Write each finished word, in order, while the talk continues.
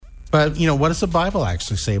But, what does the Bible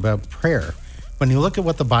actually say about prayer? When you look at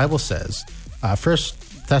what the Bible says, 1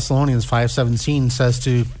 Thessalonians 5:17 says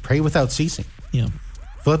to pray without ceasing. Yeah.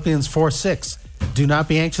 Philippians 4:6, do not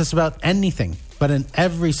be anxious about anything, but in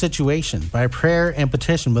every situation, by prayer and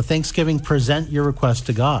petition, with thanksgiving, present your request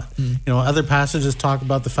to God. Other passages talk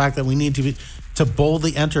about the fact that we need to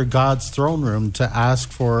boldly enter God's throne room to ask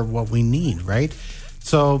for what we need, right?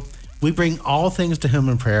 So we bring all things to him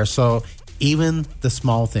in prayer. So even the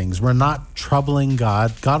small things, we're not troubling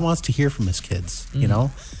God. God wants to hear from his kids,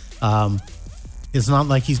 It's not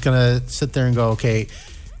like he's going to sit there and go, okay,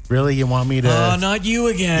 really, you want me to... Oh, not you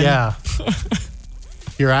again. Yeah.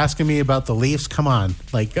 You're asking me about the Leafs? Come on.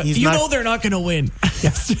 Like, they're not going to win.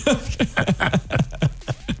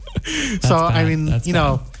 So, I mean,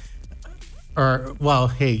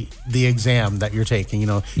 hey, the exam that you're taking,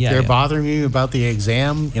 they're bothering you about the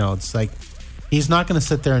exam. It's like, he's not going to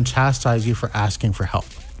sit there and chastise you for asking for help.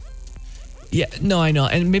 Yeah, no, I know.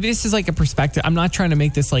 And maybe this is like a perspective. I'm not trying to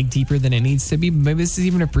make this like deeper than it needs to be, but maybe this is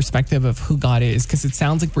even a perspective of who God is, because it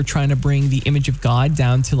sounds like we're trying to bring the image of God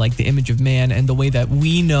down to like the image of man and the way that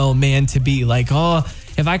we know man to be. Like, oh,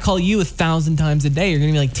 if I call you 1,000 times a day, you're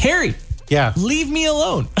going to be like, Terry, leave me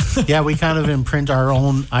alone. Yeah, we kind of imprint our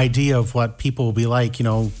own idea of what people will be like,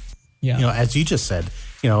 as you just said.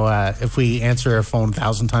 If we answer a phone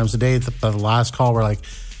 1,000 times a day, the last call, we're like,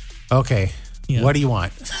 okay, what do you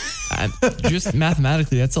want? Just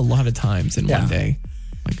mathematically, that's a lot of times in one day.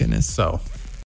 My goodness. So